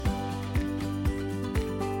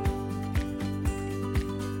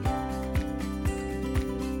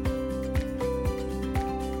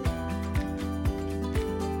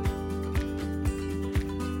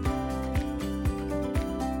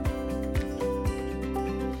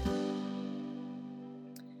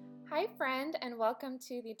Hi, friend, and welcome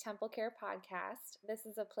to the Temple Care Podcast. This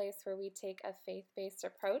is a place where we take a faith-based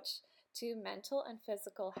approach to mental and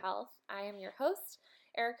physical health. I am your host,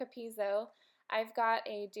 Erica Pizzo. I've got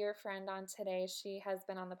a dear friend on today. She has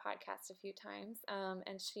been on the podcast a few times,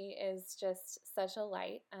 and she is just such a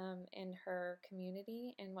light in her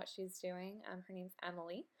community and what she's doing. Her name's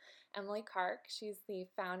Emily Karc. She's the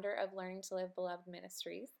founder of Learning to Live Beloved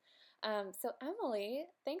Ministries. So Emily,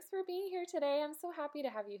 thanks for being here today. I'm so happy to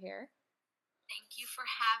have you here. Thank you for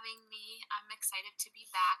having me. I'm excited to be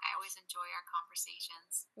back. I always enjoy our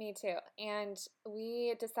conversations. Me too. And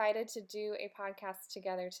we decided to do a podcast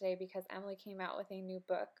together today because Emily came out with a new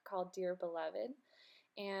book called Dear Beloved.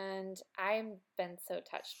 And I've been so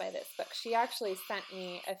touched by this book. She actually sent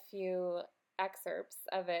me a few excerpts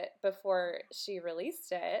of it before she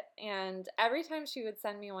released it. And every time she would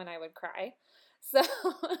send me one, I would cry. So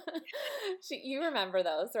you remember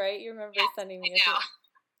those, right? You remember Yes, sending I me a do.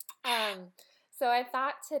 few. So I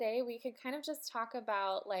thought today we could kind of just talk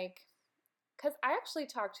about because I actually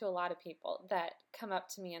talk to a lot of people that come up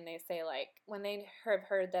to me and they say when they have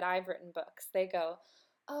heard that I've written books, they go,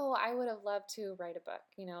 "Oh, I would have loved to write a book."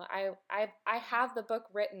 I have the book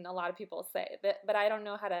written. A lot of people say that, but I don't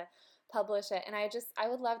know how to publish it. And I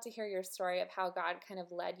would love to hear your story of how God kind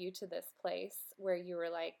of led you to this place where you were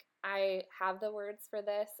like, "I have the words for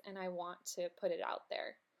this, and I want to put it out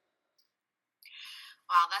there."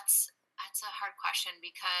 Wow, that's a hard question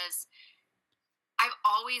because I've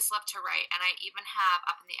always loved to write, and I even have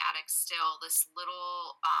up in the attic still this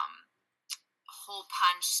little hole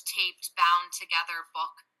punch taped bound together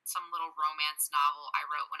book, some little romance novel I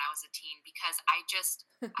wrote when I was a teen because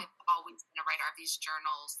I've always been a writer. I have these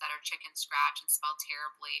journals that are chicken scratch and spelled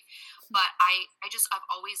terribly, but I've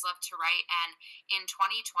always loved to write. And in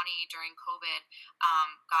 2020 during COVID,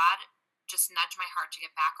 God just nudged my heart to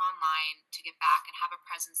get back online, to get back and have a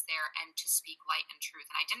presence there and to speak light and truth.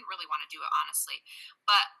 And I didn't really want to do it, honestly.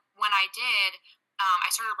 But when I did,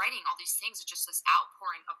 I started writing all these things, just this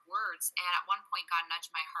outpouring of words. And at one point, God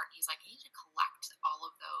nudged my heart. He's like, "You need to collect all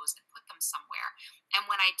of those and put them somewhere." And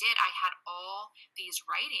when I did, I had all these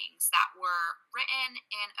writings that were written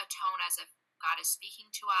in a tone as if God is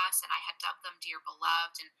speaking to us. And I had dubbed them Dear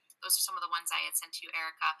Beloved. And those are some of the ones I had sent to you,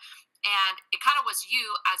 Erica. And it kind of was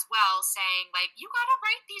you as well saying, like, "You got to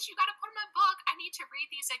write these. You got to put them in a book. I need to read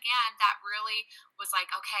these again." That really was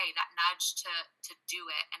like, okay, that nudge to do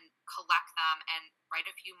it and collect them and write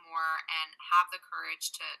a few more and have the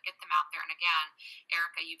courage to get them out there. And again,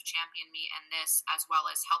 Erica, you've championed me in this as well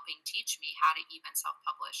as helping teach me how to even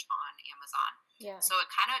self-publish on Amazon. Yeah. So it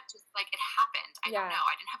kind of just like it happened. I don't know.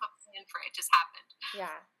 I didn't have a plan for it. It just happened.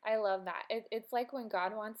 Yeah, I love that. It's like when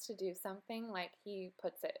God wants to do something, like he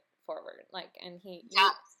puts it forward, and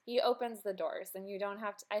Yes. he opens the doors, and you don't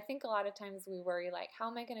have to. I think a lot of times we worry, like, how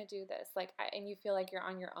am I going to do this? And you feel like you're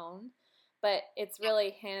on your own, but it's Yep.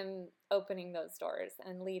 really him opening those doors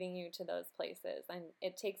and leading you to those places. And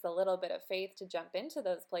it takes a little bit of faith to jump into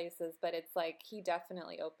those places, but it's like he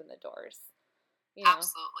definitely opened the doors, you know.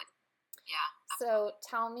 Absolutely. Yeah. So Absolutely.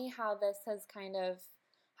 tell me how this has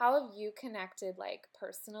how have you connected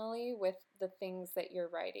personally with the things that you're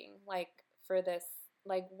writing? For this,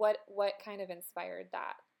 what kind of inspired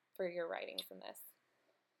that for your writings in this?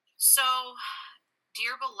 So,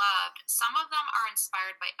 Dear Beloved, some of them are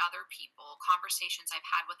inspired by other people, conversations I've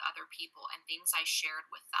had with other people, and things I shared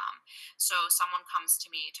with them. So, someone comes to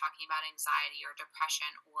me talking about anxiety or depression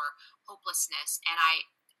or hopelessness, and I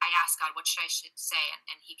ask God, what should I say?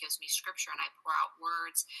 And He gives me scripture and I pour out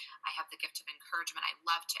words. I have the gift of encouragement. I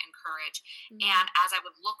love to encourage. Mm-hmm. And as I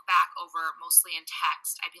would look back over mostly in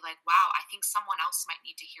text, I'd be like, wow, I think someone else might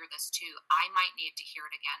need to hear this too. I might need to hear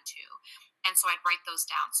it again too. And so I'd write those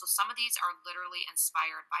down. So some of these are literally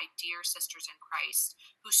inspired by dear sisters in Christ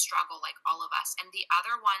who struggle like all of us. And the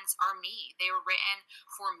other ones are me. They were written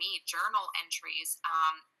for me, journal entries.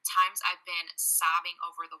 Times I've been sobbing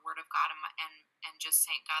over the word of God and just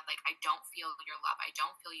saying, God, like, I don't feel your love. I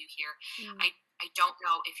don't feel you here. Mm-hmm. I don't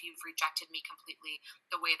know if you've rejected me completely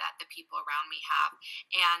the way that the people around me have.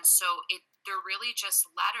 And so they're really just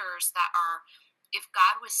letters that are, if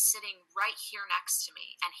God was sitting right here next to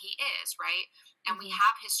me, and He is, right? And we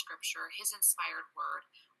have His scripture, His inspired word,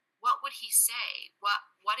 what would He say?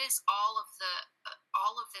 What is all of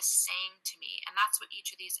this saying to me? And that's what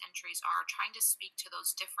each of these entries are, trying to speak to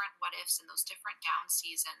those different what ifs and those different down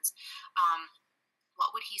seasons.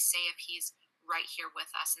 What would He say if He's right here with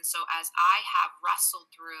us? And so as I have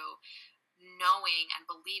wrestled through knowing and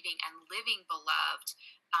believing and living beloved,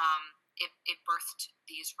 it birthed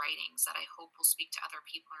these writings that I hope will speak to other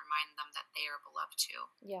people and remind them that they are beloved too.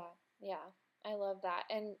 Yeah, yeah. I love that.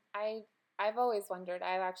 And I've always wondered,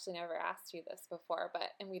 I've actually never asked you this before,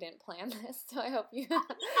 and we didn't plan this, so I hope you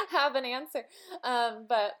have an answer.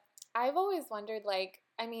 But I've always wondered, like,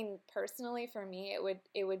 I mean, personally for me,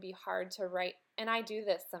 it would be hard to write, and I do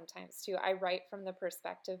this sometimes too. I write from the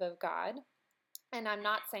perspective of God, and I'm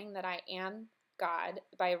not Mhm. saying that I am God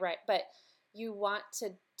by right, but you want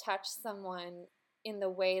to touch someone in the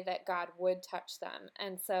way that God would touch them.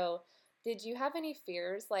 And so, did you have any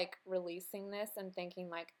fears like releasing this and thinking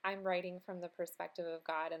like I'm writing from the perspective of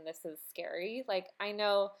God and this is scary? Like I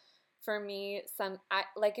know for me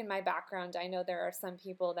like in my background, I know there are some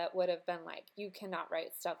people that would have been like you cannot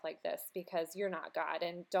write stuff like this because you're not God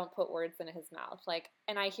and don't put words in his mouth. Like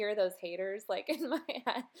and I hear those haters like in my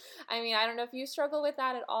head. I mean, I don't know if you struggle with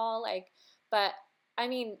that at all like but I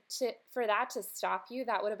mean, to for that to stop you,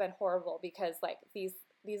 that would have been horrible because like these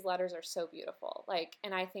letters are so beautiful. Like,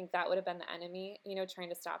 and I think that would have been the enemy, trying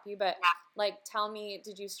to stop you. But Yeah. like, tell me,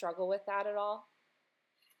 did you struggle with that at all?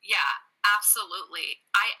 Yeah, absolutely.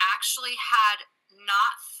 I actually had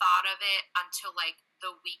not thought of it until like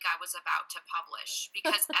the week I was about to publish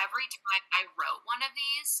because every time I wrote one of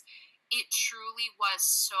these, it truly was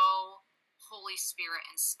so Holy Spirit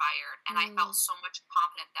inspired. And I Mm, felt so much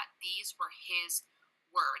confident that these were His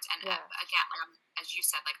words. And yeah. again, like as you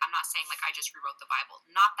said, like I'm not saying like I just rewrote the Bible,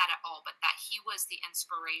 not that at all, but that He was the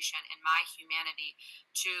inspiration in my humanity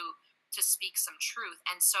to speak some truth.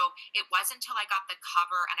 And so it wasn't until I got the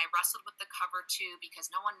cover and I wrestled with the cover too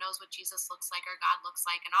because no one knows what Jesus looks like or God looks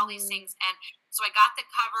like and all these Mm. things. And so I got the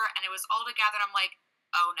cover and it was all together. And I'm like,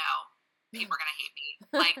 oh no, people are gonna hate me.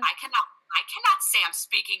 Like I cannot say I'm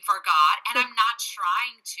speaking for God and I'm not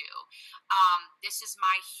trying to. This is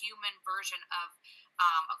my human version of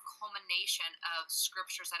a culmination of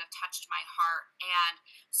scriptures that have touched my heart. And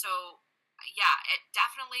so yeah, it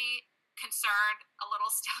definitely concerned, a little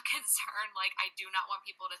still concerned. Like, I do not want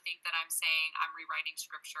people to think that I'm saying I'm rewriting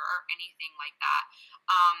scripture or anything like that.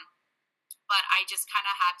 Um, but I just kind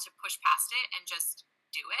of had to push past it and just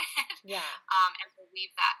do it, Yeah. and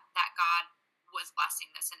believe that God was blessing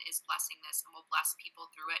this and is blessing this and will bless people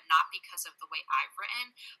through it, not because of the way I've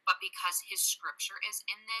written, but because His scripture is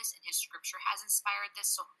in this and His scripture has inspired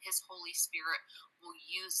this. So His Holy Spirit will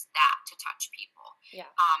use that to touch people, Yeah.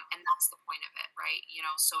 and that's the point of it, right?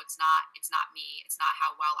 So it's not me, it's not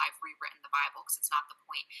how well I've rewritten the Bible, because it's not the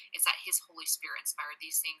point. It's that His Holy Spirit inspired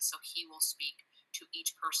these things, so He will speak to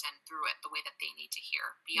each person through it the way that they need to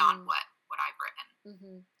hear beyond Mm. what I've written.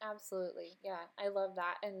 Absolutely. Yeah, I love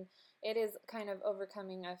that. And it is kind of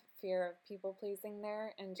overcoming a fear of people pleasing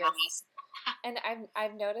there and just Yes. and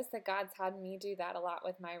I've noticed that God's had me do that a lot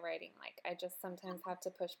with my writing. Like I just sometimes have to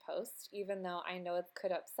push post, even though I know it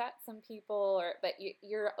could upset some people. But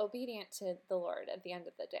you're obedient to the Lord at the end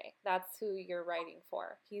of the day. That's who you're writing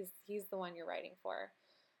for. He's the one you're writing for.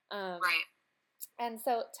 Um, Right. and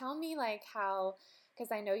so tell me like how,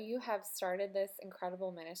 because I know you have started this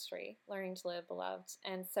incredible ministry, Learning to Live Beloved.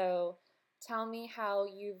 And so tell me how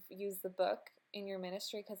you've used the book in your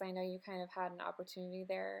ministry, because I know you kind of had an opportunity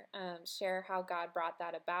there. Share how God brought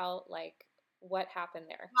that about, like what happened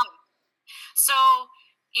there. Well, so,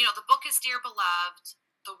 the book is Dear Beloved.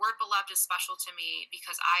 The word beloved is special to me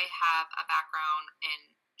because I have a background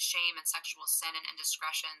in shame and sexual sin and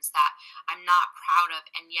indiscretions that I'm not proud of,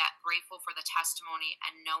 and yet grateful for the testimony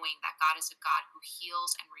and knowing that God is a God who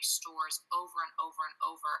heals and restores over and over and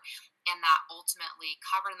over, and that ultimately,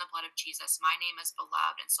 covered in the blood of Jesus, my name is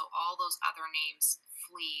beloved. And so all those other names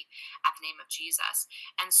flee at the name of Jesus.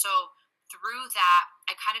 And so through that,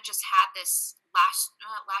 I kind of just had this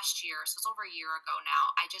last year, so it's over a year ago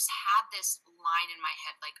now. I just had this line in my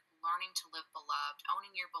head, like learning to live beloved,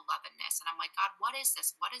 owning your belovedness, and I'm like, God, what is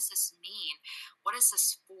this? What does this mean? What is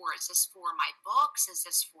this for? Is this for my books? Is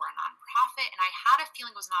this for a nonprofit? And I had a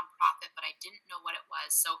feeling it was a nonprofit, but I didn't know what it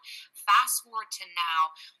was. So fast forward to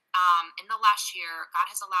now. In the last year, God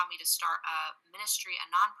has allowed me to start a ministry, a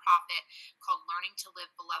nonprofit called Learning to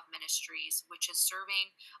Live Beloved Ministries, which is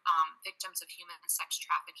serving victims of human sex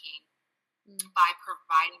trafficking Mm. by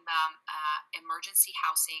providing them emergency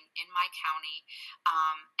housing in my county.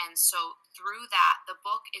 And so through that, the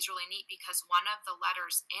book is really neat because one of the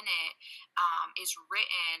letters in it is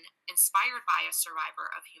written, inspired by a survivor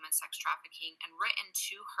of human sex trafficking, and written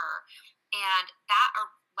to her. And that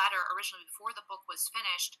letter, originally before the book was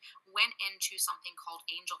finished, went into something called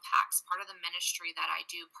Angel Packs. Part of the ministry that I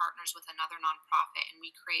do partners with another nonprofit, and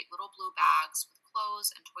we create little blue bags with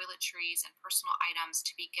clothes and toiletries and personal items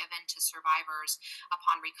to be given to survivors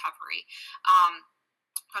upon recovery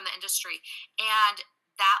from the industry. And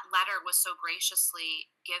that letter was so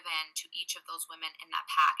graciously given to each of those women in that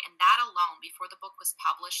pack. And that alone, before the book was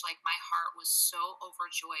published, like my heart was so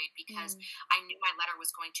overjoyed because Mm. I knew my letter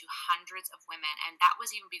was going to hundreds of women. And that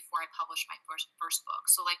was even before I published my first book.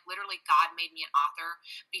 So like literally God made me an author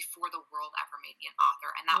before the world ever made me an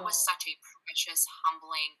author. And that was Wow. such a precious,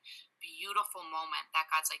 humbling, beautiful moment that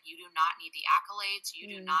God's like, you do not need the accolades. You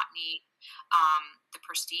do Mm. not need the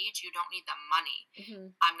prestige. You don't need the money.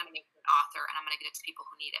 Mm-hmm. I'm going to make you an author and I'm going to get it to people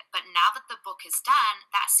who need it. But now that the book is done,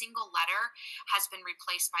 that single letter has been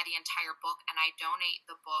replaced by the entire book, and I donate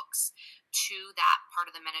the books to that part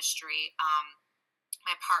of the ministry.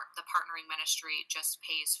 The partnering ministry just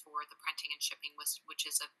pays for the printing and shipping, which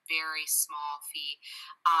is a very small fee.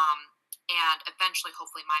 And eventually,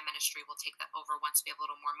 hopefully, my ministry will take that over once we have a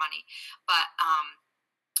little more money. But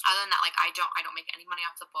other than that, like I don't make any money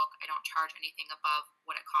off the book. I don't charge anything above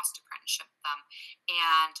what it costs to print and ship them,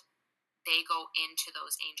 and they go into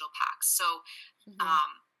those angel packs. So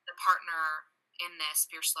Mm-hmm. the partner in this,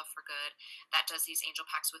 Fierce Love for Good, that does these angel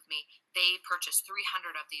packs with me, they purchased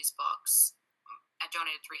 300 of these books. I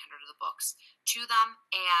donated 300 of the books to them,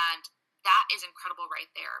 and that is incredible right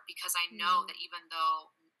there, because I know Mm. that even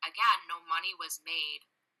though, again, no money was made,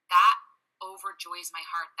 that overjoys my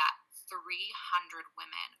heart that 300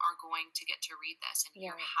 women are going to get to read this and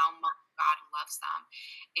hear Yeah. how much God loves them.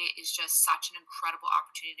 It is just such an incredible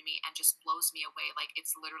opportunity to me and just blows me away. Like,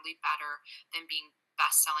 it's literally better than being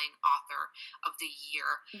best-selling author of the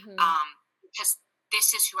year. Mm-hmm. Because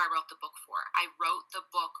this is who I wrote the book for. I wrote the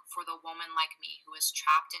book for the woman like me who is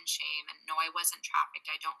trapped in shame. And no, I wasn't trafficked.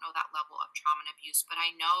 I don't know that level of trauma and abuse, but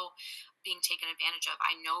I know being taken advantage of.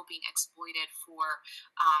 I know being exploited for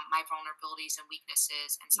my vulnerabilities and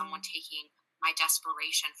weaknesses, and someone Mm. taking my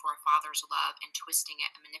desperation for a father's love and twisting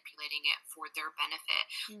it and manipulating it for their benefit.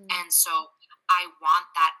 Mm. And so I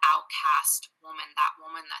want that outcast woman, that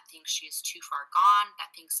woman that thinks she is too far gone,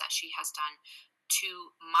 that thinks that she has done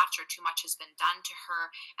too much or too much has been done to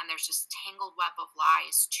her, and there's this tangled web of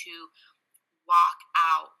lies, to walk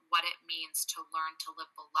out what it means to learn to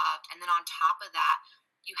live beloved. And then on top of that,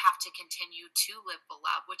 you have to continue to live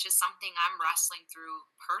beloved, which is something I'm wrestling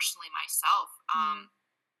through personally myself. Mm.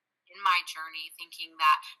 In my journey, thinking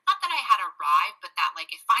that not that I had arrived, but that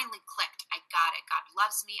like it finally clicked. I got it. God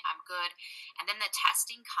loves me. I'm good. And then the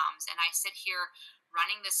testing comes, and I sit here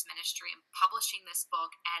running this ministry and publishing this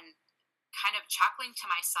book and kind of chuckling to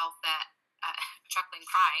myself that, chuckling,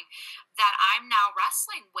 crying, that I'm now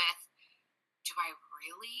wrestling with, do I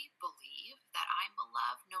really believe that I'm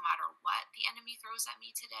beloved no matter what the enemy throws at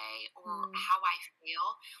me today or Mm. how I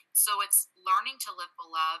feel? So it's learning to live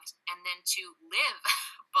beloved and then to live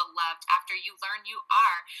beloved after you learn you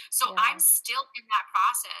are. So I'm Yeah. still in that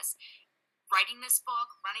process, writing this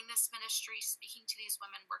book, running this ministry, speaking to these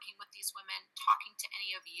women, working with these women, talking to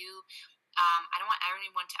any of you. I don't want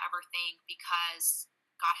anyone to ever think, because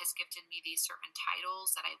God has gifted me these certain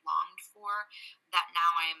titles that I longed for, that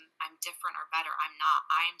now I'm different or better. I'm not.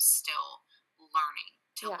 I'm still learning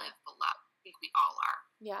to Yeah. live beloved. I think we all are.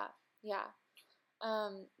 Yeah. Yeah.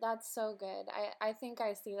 That's so good. I think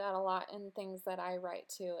I see that a lot in things that I write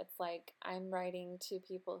too. It's like I'm writing to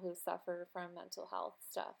people who suffer from mental health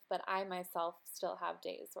stuff, but I myself still have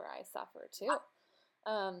days where I suffer too.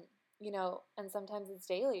 Um, and sometimes it's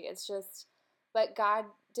daily. It's just, but God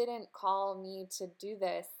didn't call me to do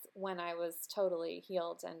this when I was totally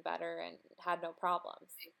healed and better and had no problems.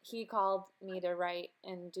 He called me to write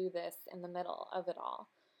and do this in the middle of it all.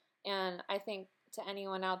 And I think to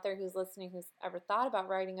anyone out there who's listening who's ever thought about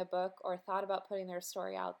writing a book or thought about putting their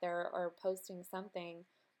story out there or posting something,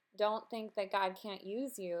 don't think that God can't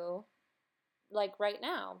use you like right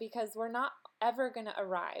now, because we're not ever going to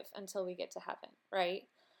arrive until we get to heaven, right?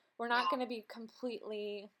 We're not Yeah. going to be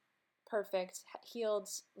completely perfect, healed,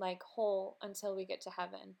 like whole until we get to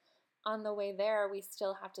heaven. On the way there, we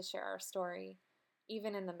still have to share our story,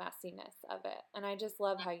 even in the messiness of it. And I just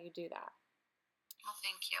love how you do that. Well,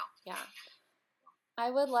 thank you. Yeah.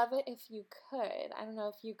 I would love it if you could. I don't know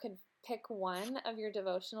if you could pick one of your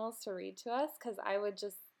devotionals to read to us, because I would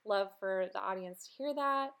just love for the audience to hear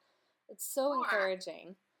that. It's so Sure.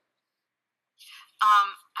 encouraging.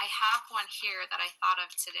 I have one here that I thought of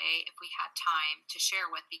today if we had time to share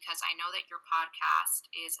with, because I know that your podcast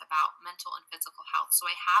is about mental and physical health. So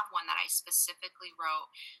I have one that I specifically wrote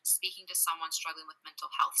speaking to someone struggling with mental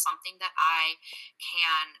health, something that I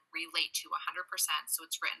can relate to 100%. So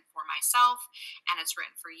it's written for myself and it's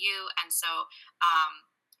written for you. And so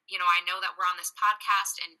I know that we're on this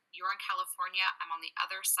podcast and you're in California. I'm on the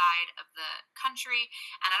other side of the country,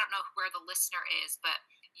 and I don't know where the listener is, but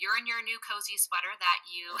you're in your new cozy sweater that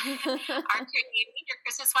you are creating, your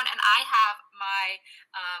Christmas one, and I have my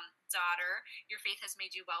daughter. Your faith has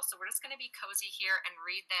made you well. So we're just going to be cozy here and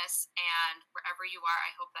read this, and wherever you are,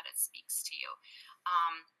 I hope that it speaks to you.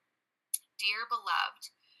 Dear beloved,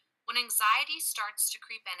 when anxiety starts to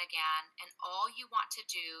creep in again and all you want to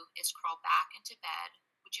do is crawl back into bed,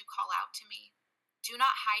 would you call out to me? Do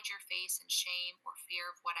not hide your face in shame or fear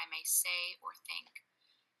of what I may say or think.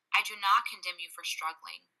 I do not condemn you for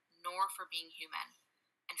struggling, nor for being human.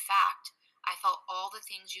 In fact, I felt all the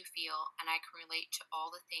things you feel, and I can relate to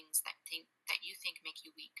all the things that you think make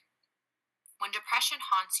you weak. When depression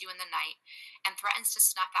haunts you in the night and threatens to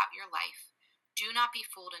snuff out your life, do not be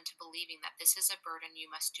fooled into believing that this is a burden you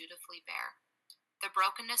must dutifully bear. The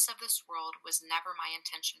brokenness of this world was never my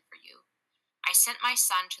intention for you. I sent my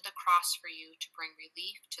son to the cross for you to bring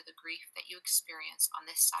relief to the grief that you experience on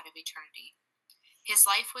this side of eternity. His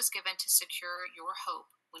life was given to secure your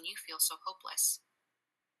hope when you feel so hopeless.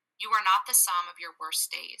 You are not the sum of your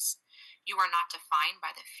worst days. You are not defined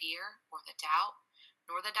by the fear or the doubt,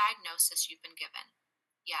 nor the diagnosis you've been given.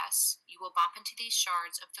 Yes, you will bump into these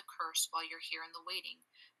shards of the curse while you're here in the waiting,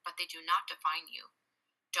 but they do not define you.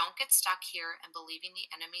 Don't get stuck here and believing the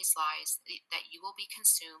enemy's lies that you will be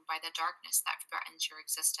consumed by the darkness that threatens your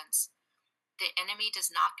existence. The enemy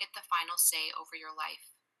does not get the final say over your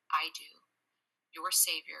life. I do. Your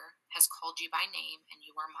Savior has called you by name, and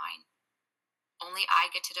you are mine. Only I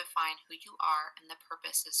get to define who you are and the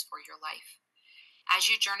purposes for your life. As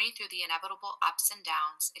you journey through the inevitable ups and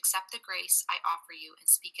downs, accept the grace I offer you and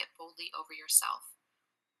speak it boldly over yourself.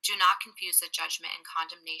 Do not confuse the judgment and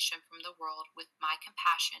condemnation from the world with my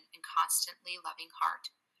compassion and constantly loving heart.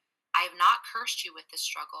 I have not cursed you with this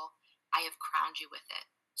struggle. I have crowned you with it,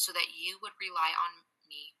 so that you would rely on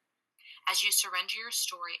me. As you surrender your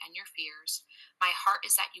story and your fears, my heart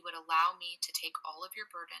is that you would allow me to take all of your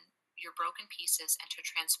burden, your broken pieces, and to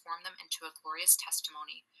transform them into a glorious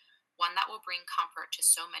testimony, one that will bring comfort to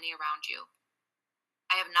so many around you.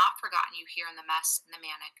 I have not forgotten you here in the mess and the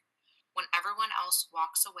manic. When everyone else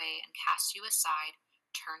walks away and casts you aside,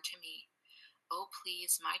 turn to me. Oh,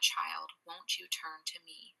 please, my child, won't you turn to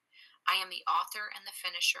me? I am the author and the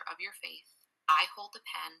finisher of your faith. I hold the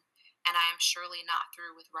pen, and I am surely not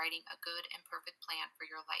through with writing a good and perfect plan for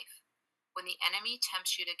your life. When the enemy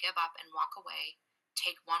tempts you to give up and walk away,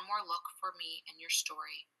 take one more look for me and your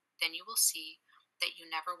story. Then you will see that you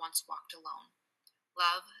never once walked alone.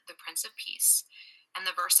 Love, the Prince of Peace. And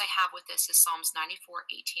the verse I have with this is Psalms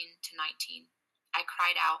 94:18-19. I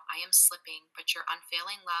cried out, I am slipping, but your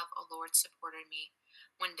unfailing love, O Lord, supported me.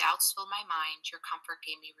 When doubts filled my mind, your comfort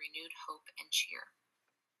gave me renewed hope and cheer.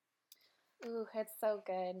 Ooh, it's so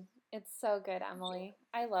good. It's so good, Emily.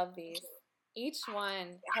 I love these. Each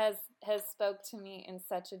one has spoke to me in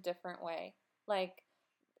such a different way. Like,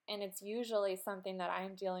 and it's usually something that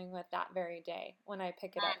I'm dealing with that very day when I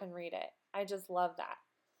pick it up and read it. I just love that.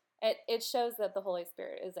 It shows that the Holy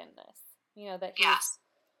Spirit is in this. That he's. Yes.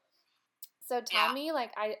 So tell me,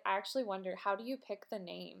 like, I actually wonder, how do you pick the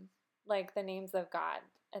name? Like the names of God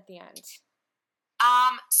at the end.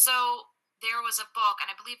 So there was a book, and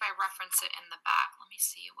I believe I reference it in the back. Let me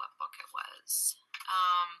see what book it was.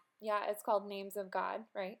 Yeah, it's called Names of God,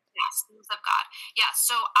 right? Yes, Names of God. Yeah,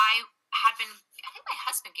 so I think my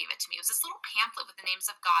husband gave it to me. It was this little pamphlet with the names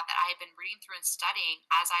of God that I had been reading through and studying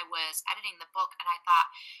as I was editing the book. And I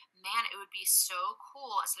thought, man, it would be so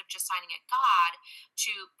cool, instead of just signing it God,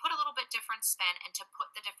 to put a little bit different spin and to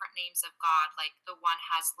put the different names of God. Like the one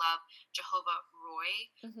has love, Jehovah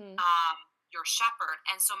Roy, Mm-hmm. Your shepherd.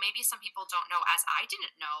 And so maybe some people don't know, as I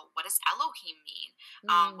didn't know, what does Elohim mean?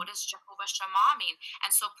 What does Jehovah Shammah mean?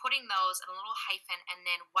 And so putting those in a little hyphen, and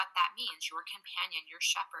then what that means, your companion, your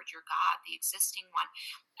shepherd, your God, the existing one,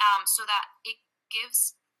 so that it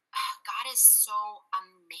gives, God is so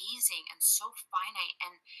amazing and so finite,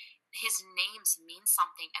 and his names mean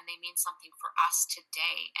something, and they mean something for us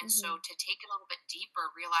today. And so to take it a little bit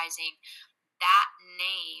deeper, realizing that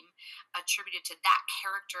name attributed to that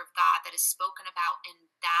character of God that is spoken about in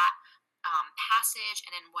that passage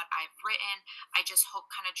and in what I've written, I just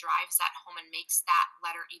hope kind of drives that home and makes that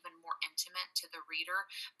letter even more intimate to the reader,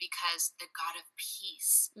 because the God of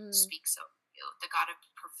peace speaks over you, the God of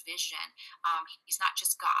provision. He's not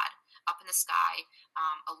just God up in the sky,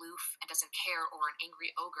 aloof and doesn't care, or an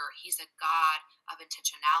angry ogre. He's a God of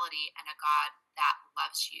intentionality and a God that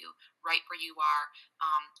loves you right where you are,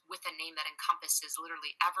 with a name that encompasses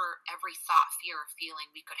literally every thought, fear, or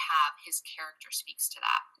feeling we could have. His character speaks to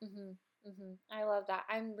that. Mm-hmm. I love that.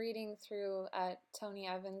 I'm reading through Tony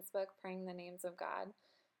Evans' book, Praying the Names of God.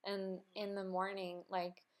 And Mm-hmm. in the morning,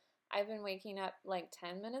 like, I've been waking up like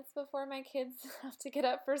 10 minutes before my kids have to get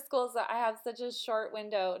up for school. So I have such a short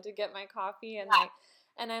window to get my coffee Yeah.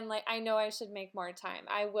 and I'm like, I know I should make more time.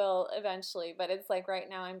 I will eventually, but it's like right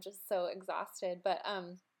now I'm just so exhausted. But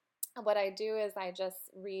what I do is I just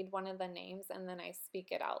read one of the names and then I speak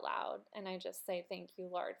it out loud and I just say, Thank you,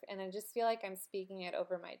 Lord. And I just feel like I'm speaking it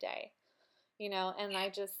over my day, and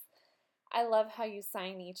I love how you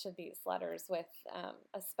sign each of these letters with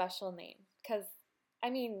a special name. Because, I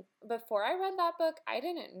mean, before I read that book, I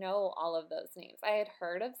didn't know all of those names. I had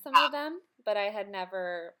heard of some of them, but I had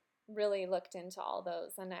never really looked into all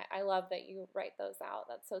those. And I love that you write those out.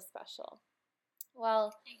 That's so special.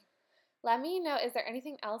 Well, let me know, is there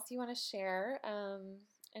anything else you want to share?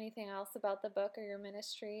 Anything else about the book or your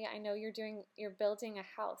ministry? I know you're building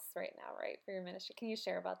a house right now, right, for your ministry. Can you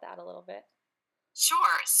share about that a little bit?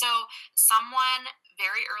 Sure. So, someone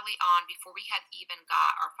very early on, before we had even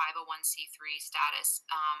got our 501c3 status,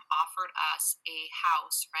 offered us a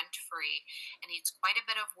house rent free. And it's quite a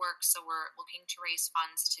bit of work. So, we're looking to raise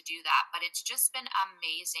funds to do that. But it's just been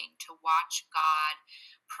amazing to watch God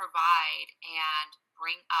provide and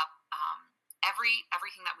bring up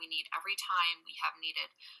everything that we need. Every time we have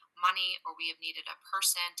needed money or we have needed a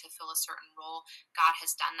person to fill a certain role, God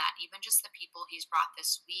has done that. Even just the people He's brought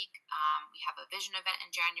this week. We have a vision event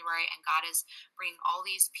in January, and God is bringing all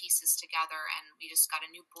these pieces together. And we just got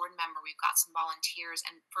a new board member. We've got some volunteers,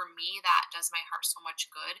 and for me, that does my heart so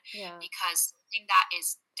much good Yeah, because something that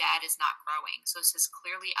is dead is not growing. So this is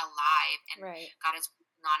clearly alive, and right. God is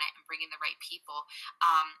working on it and bringing the right people.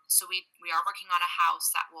 So we are working on a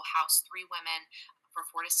house that will house 3 women for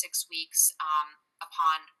 4 to 6 weeks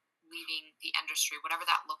upon leaving the industry, whatever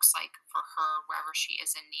that looks like for her, wherever she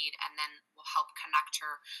is in need, and then we'll help connect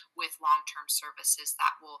her with long-term services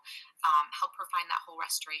that will help her find that whole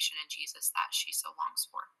restoration in Jesus that she so longs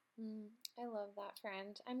for. I love that,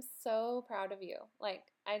 friend. I'm so proud of you. Like,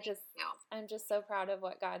 Thank you. I'm just so proud of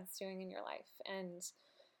what God's doing in your life. And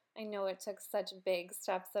I know it took such big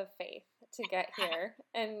steps of faith to get here.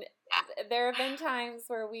 And Yeah, there have been times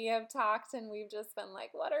where we have talked and we've just been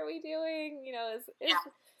like, what are we doing? yeah,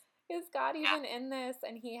 Is God yeah, even in this?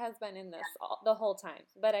 And He has been in this the whole time.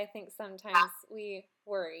 But I think yeah, sometimes we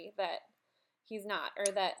worry that He's not, or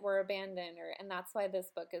that we're abandoned, and that's why this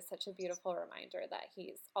book is such a beautiful reminder that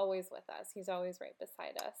He's always with us. He's always right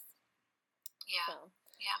beside us. yeah, So,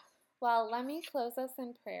 yeah. well, let me close us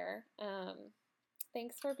in prayer.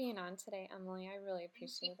 Thanks for being on today, Emily. I really Thank you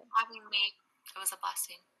appreciate it. for having me. It was a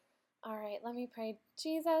blessing. All right, let me pray.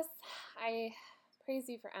 Jesus, I praise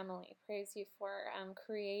you for Emily. Praise you for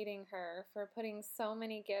creating her, for putting so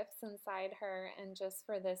many gifts inside her, and just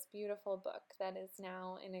for this beautiful book that is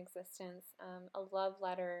now in existence, a love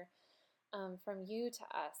letter from you to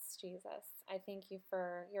us, Jesus. I thank you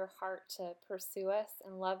for your heart to pursue us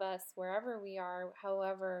and love us wherever we are,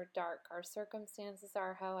 however dark our circumstances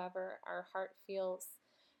are, however our heart feels.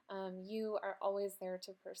 You are always there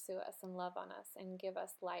to pursue us and love on us and give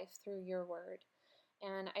us life through your word.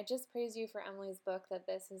 And I just praise you for Emily's book, that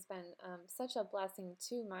this has been such a blessing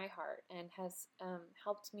to my heart and has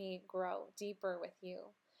helped me grow deeper with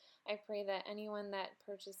you. I pray that anyone that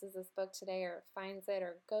purchases this book today or finds it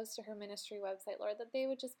or goes to her ministry website, Lord, that they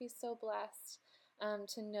would just be so blessed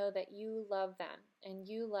to know that you love them and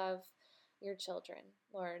you love your children,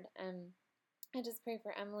 Lord. I just pray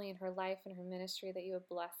for Emily and her life and her ministry, that you would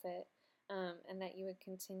bless it, and that you would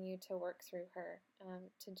continue to work through her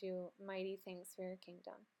to do mighty things for your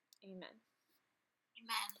kingdom. Amen.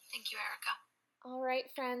 Amen. Thank you, Erica. All right,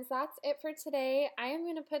 friends, that's it for today. I am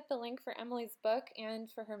going to put the link for Emily's book and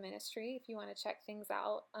for her ministry if you want to check things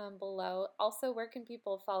out below. Also, where can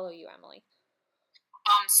people follow you, Emily?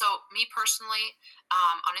 So me personally,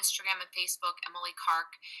 on Instagram and Facebook, Emily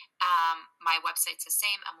Karc. My website's the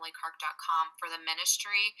same, emilykarc.com. For the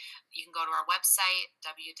ministry, you can go to our website,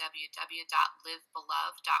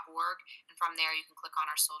 www.livebeloved.org, and from there you can click on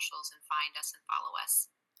our socials and find us and follow us.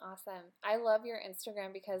 Awesome. I love your Instagram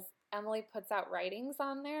because Emily puts out writings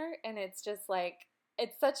on there, and it's just like,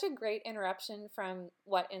 it's such a great interruption from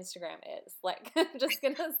what Instagram is. Like, I'm just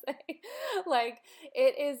going to say, like,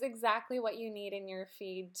 it is exactly what you need in your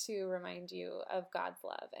feed to remind you of God's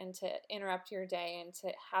love and to interrupt your day and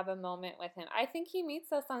to have a moment with Him. I think He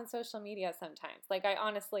meets us on social media sometimes. Like, I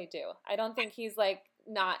honestly do. I don't think He's like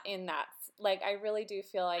not in that. Like, I really do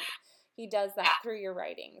feel like He does that Yeah. through your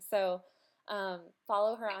writing. So,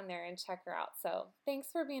 follow her on there and check her out. So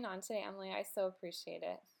thanks for being on today, Emily. I so appreciate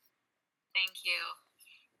it. Thank you.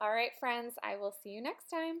 All right, friends, I will see you next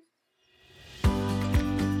time.